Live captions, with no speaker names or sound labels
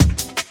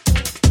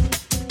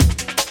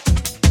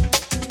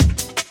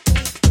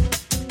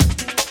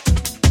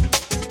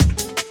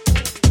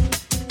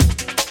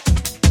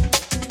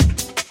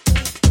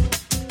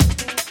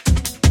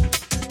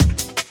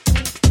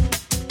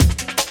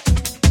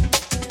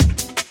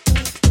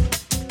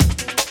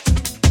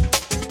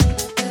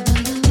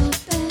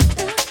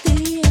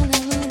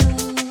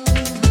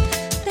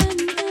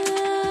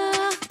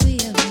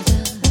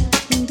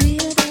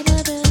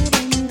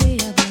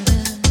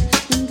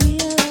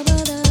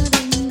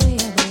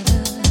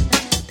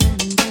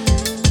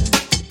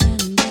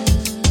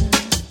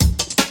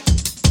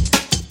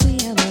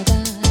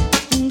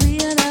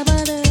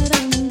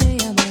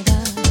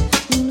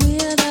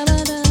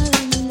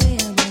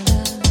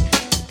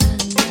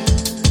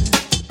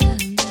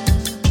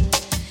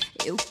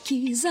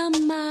quis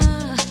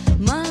amar,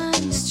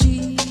 mas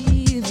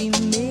tive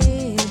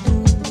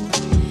medo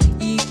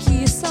e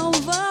quis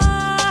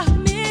salvar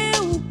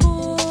meu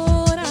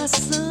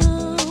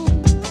coração.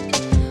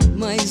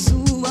 Mas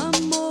o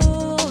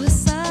amor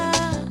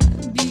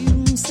sabe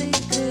um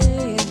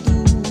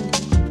segredo.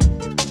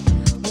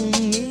 Um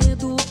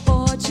medo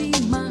pode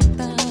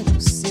matar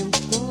o seu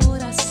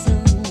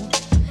coração.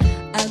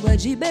 Água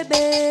de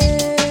beber.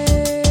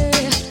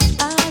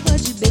 Água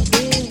de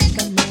beber,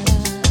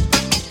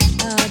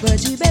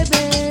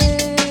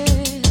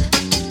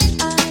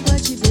 água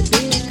de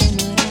beber,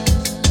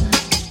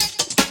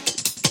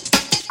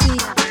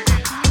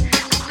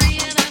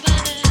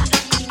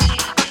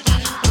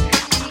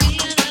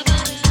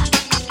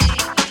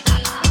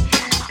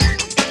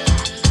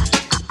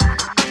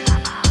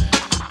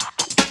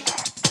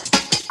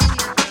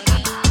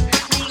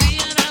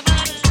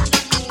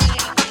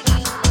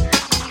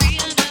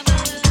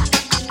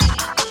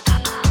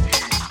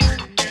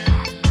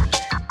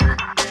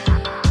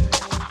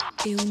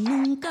 eu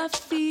nunca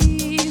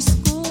fiz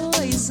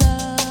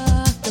coisa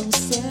tão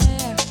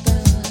certa.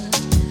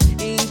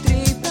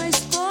 Entrei pra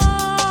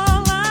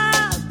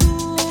escola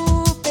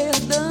do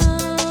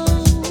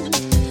perdão.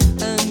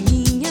 A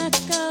minha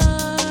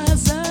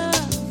casa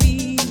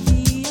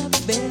vive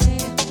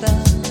aberta.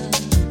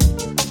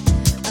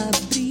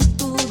 Abri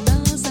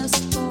todas as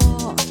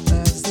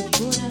portas do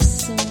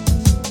coração.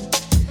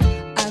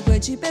 Água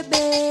de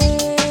beber,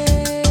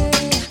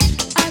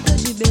 água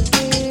de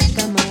beber,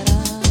 camarada.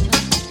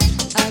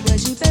 Água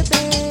de beber,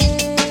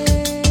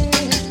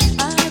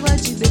 água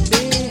de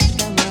beber,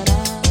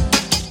 camarada.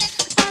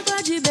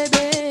 Água de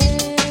beber,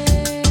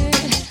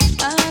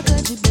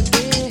 água de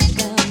beber,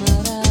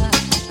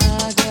 camarada.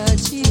 Água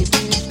de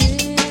beber,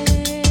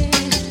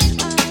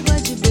 água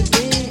de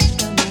beber,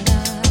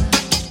 camarada.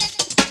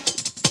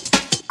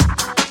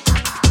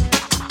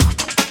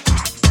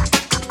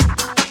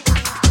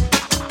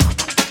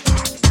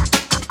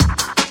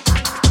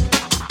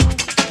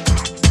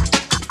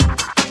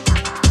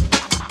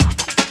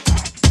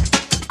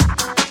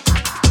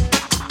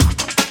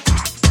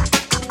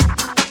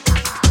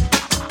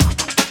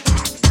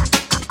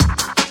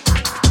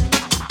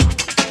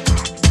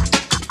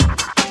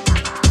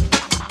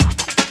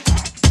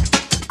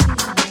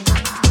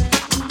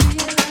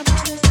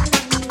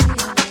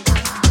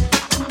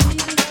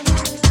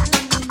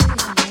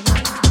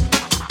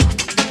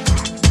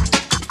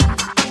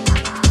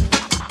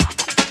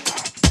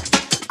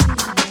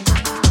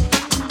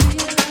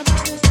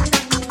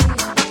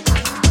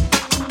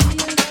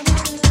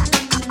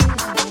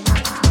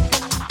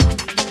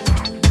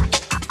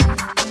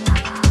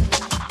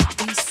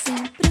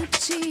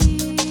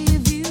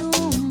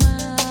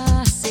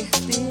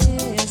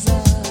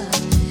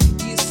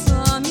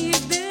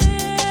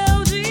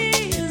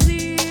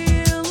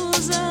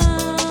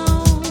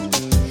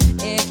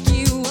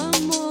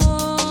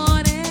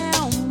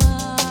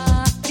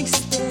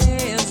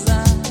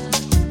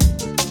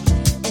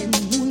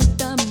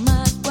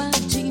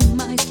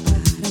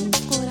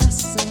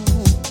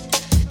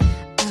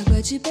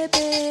 De beber.